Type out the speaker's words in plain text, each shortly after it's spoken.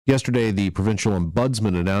Yesterday, the provincial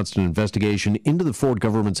ombudsman announced an investigation into the Ford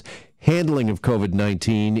government's handling of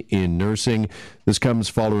COVID-19 in nursing. This comes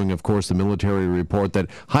following, of course, the military report that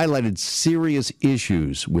highlighted serious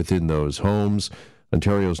issues within those homes.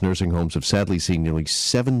 Ontario's nursing homes have sadly seen nearly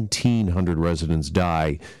 1,700 residents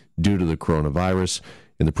die due to the coronavirus.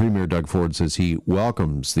 And the Premier, Doug Ford, says he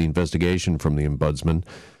welcomes the investigation from the ombudsman.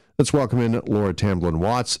 Let's welcome in Laura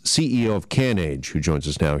Tamblyn-Watts, CEO of CanAge, who joins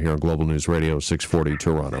us now here on Global News Radio 640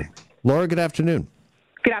 Toronto. Laura, good afternoon.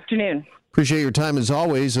 Good afternoon. Appreciate your time as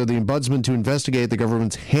always. The ombudsman to investigate the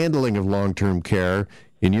government's handling of long-term care.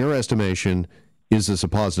 In your estimation, is this a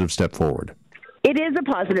positive step forward? It is a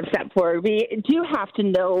positive step forward. We do have to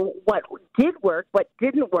know what did work, what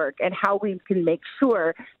didn't work, and how we can make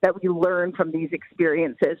sure that we learn from these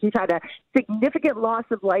experiences. We've had a significant loss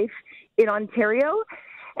of life in Ontario,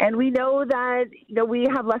 and we know that we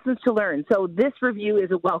have lessons to learn. So this review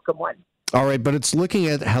is a welcome one. All right, but it's looking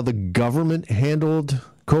at how the government handled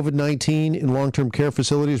COVID-19 in long-term care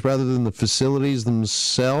facilities rather than the facilities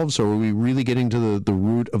themselves, or are we really getting to the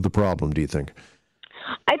root of the problem, do you think?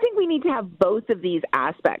 I think we need to have both of these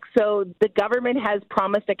aspects. So the government has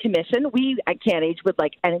promised a commission. We at CanAge would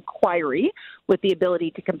like an inquiry with the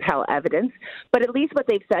ability to compel evidence. But at least what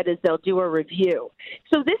they've said is they'll do a review.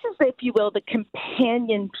 So this is, if you will, the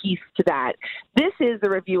companion piece to that. This is the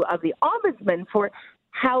review of the ombudsman for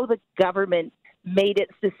how the government made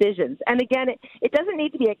its decisions. And again, it doesn't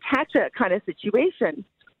need to be a catch-up kind of situation.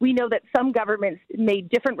 We know that some governments made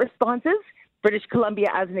different responses. British Columbia,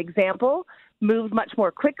 as an example, moved much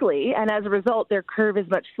more quickly, and as a result, their curve is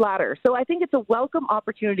much flatter. So I think it's a welcome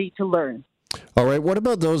opportunity to learn. All right. What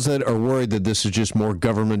about those that are worried that this is just more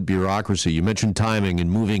government bureaucracy? You mentioned timing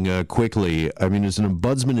and moving quickly. I mean, is an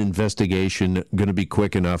ombudsman investigation going to be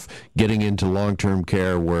quick enough getting into long-term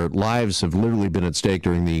care where lives have literally been at stake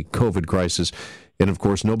during the COVID crisis? And, of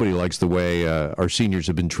course, nobody likes the way our seniors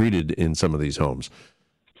have been treated in some of these homes.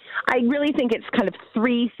 I really think it's kind of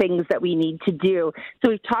three things that we need to do.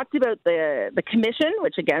 So we've talked about the commission,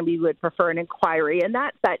 which, again, we would prefer an inquiry, and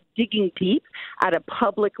that's that digging deep at a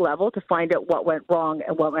public level to find out what went wrong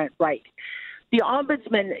and what went right. The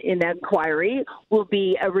ombudsman in that inquiry will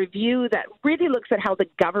be a review that really looks at how the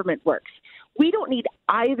government works. We don't need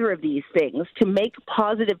either of these things to make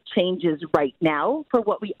positive changes right now for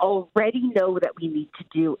what we already know that we need to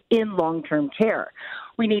do in long-term care.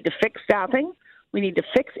 We need to fix staffing. We need to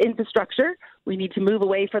fix infrastructure, we need to move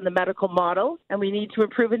away from the medical model, and we need to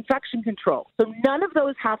improve infection control. So none of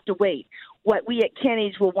those have to wait. What we at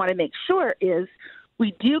CanAge will want to make sure is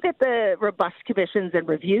we do get the robust commissions and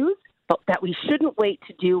reviews, but that we shouldn't wait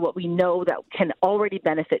to do what we know that can already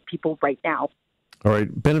benefit people right now. All right,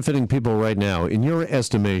 benefiting people right now. In your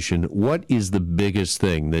estimation, what is the biggest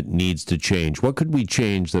thing that needs to change? What could we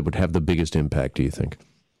change that would have the biggest impact, do you think?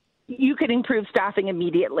 You can improve staffing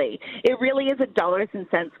immediately. It really is a dollars and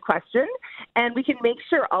cents question, and we can make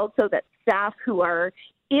sure also that staff who are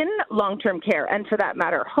in long-term care, and for that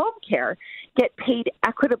matter, home care, get paid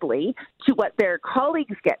equitably to what their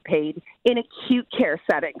colleagues get paid in acute care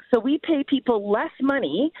settings. So we pay people less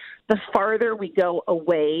money the farther we go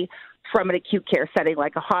away from an acute care setting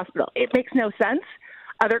like a hospital. It makes no sense.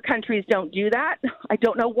 Other countries don't do that. I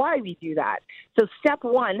don't know why we do that. So step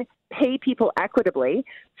one, pay people equitably.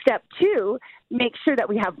 Step two, make sure that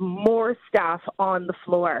we have more staff on the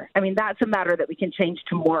floor. I mean, that's a matter that we can change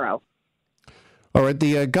tomorrow. All right.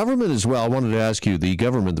 The government as well, I wanted to ask you,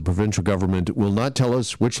 the provincial government, will not tell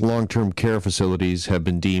us which long-term care facilities have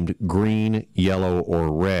been deemed green, yellow,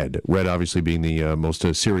 or red. Red obviously being the most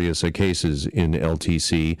serious cases in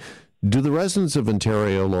LTC. Do the residents of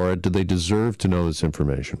Ontario, Laura, do they deserve to know this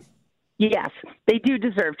information? Yes, they do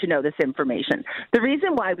deserve to know this information. The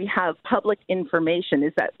reason why we have public information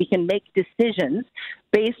is that we can make decisions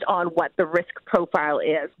based on what the risk profile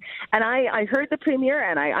is. And I heard the Premier,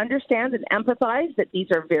 and I understand and empathize that these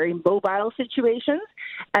are very mobile situations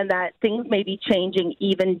and that things may be changing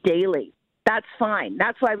even daily. That's fine.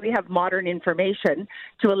 That's why we have modern information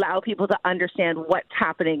to allow people to understand what's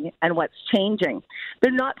happening and what's changing.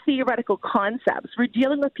 They're not theoretical concepts. We're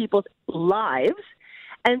dealing with people's lives,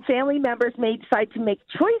 and family members may decide to make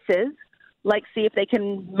choices, like see if they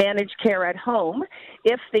can manage care at home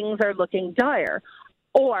if things are looking dire.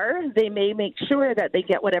 Or they may make sure that they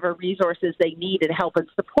get whatever resources they need and help and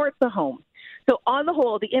support the home. So on the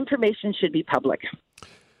whole, the information should be public.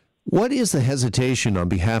 What is the hesitation on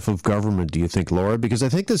behalf of government, do you think, Laura? Because I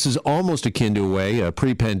think this is almost akin to a way,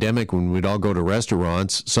 pre-pandemic, when we'd all go to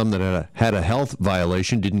restaurants, some that had a health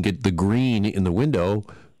violation didn't get the green in the window.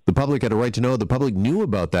 The public had a right to know. The public knew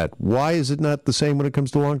about that. Why is it not the same when it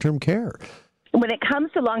comes to long-term care? When it comes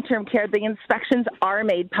to long-term care, the inspections are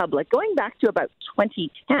made public, going back to about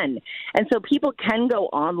 2010. And so people can go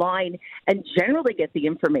online and generally get the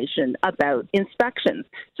information about inspections.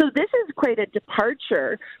 So this is quite a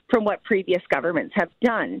departure from what previous governments have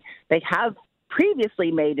done. They have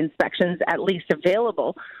previously made inspections at least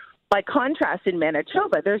available. By contrast, in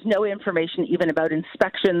Manitoba, there's no information even about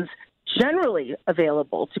inspections generally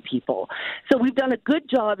available to people. So we've done a good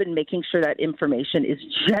job in making sure that information is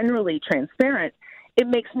generally transparent. It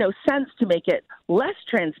makes no sense to make it less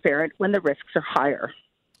transparent when the risks are higher.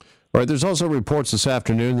 All right, there's also reports this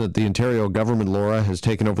afternoon that the Ontario government, Laura, has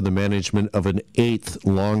taken over the management of an 8th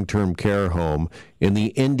long-term care home, and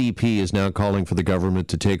the NDP is now calling for the government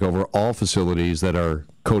to take over all facilities that are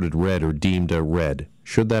coded red or deemed red.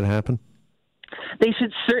 Should that happen? They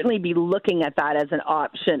should certainly be looking at that as an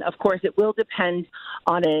option. Of course, it will depend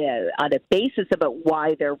on a basis about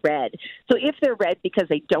why they're red. So if they're red because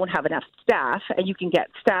they don't have enough staff and you can get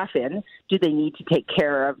staff in, do they need to take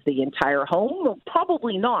care of the entire home? Well,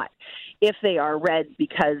 probably not. If they are red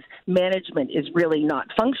because management is really not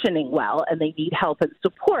functioning well and they need help and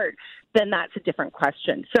support, then that's a different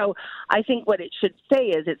question. So I think what it should say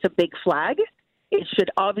is it's a big flag. It should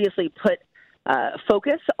obviously put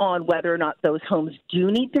focus on whether or not those homes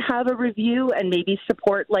do need to have a review and maybe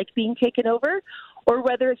support like being taken over, or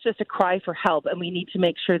whether it's just a cry for help and we need to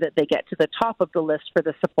make sure that they get to the top of the list for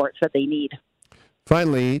the supports that they need.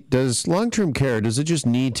 Finally, does long-term care, does it just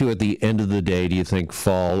need to, at the end of the day, do you think,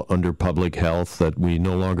 fall under public health, that we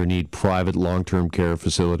no longer need private long-term care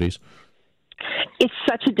facilities? It's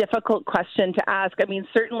such a difficult question to ask. I mean,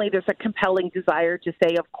 certainly there's a compelling desire to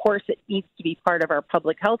say, of course, it needs to be part of our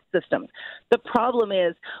public health system. The problem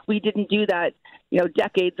is we didn't do that,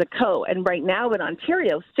 decades ago. And right now in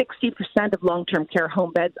Ontario, 60% of long-term care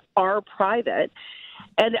home beds are private.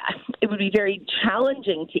 And it would be very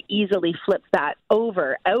challenging to easily flip that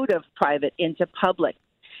over out of private into public.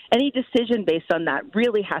 Any decision based on that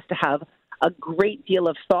really has to have a great deal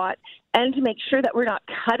of thought and to make sure that we're not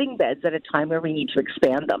cutting beds at a time where we need to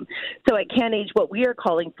expand them. So at CanAge, what we are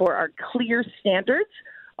calling for are clear standards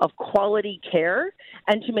of quality care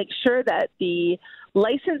and to make sure that the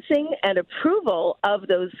licensing and approval of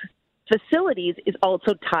those facilities is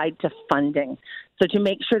also tied to funding. So to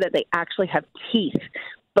make sure that they actually have teeth.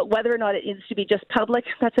 But whether or not it needs to be just public,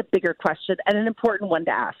 that's a bigger question and an important one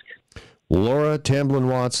to ask. Laura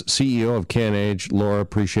Tamblyn-Watts, CEO of CanAge. Laura,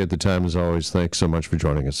 appreciate the time as always. Thanks so much for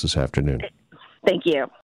joining us this afternoon. Thank you.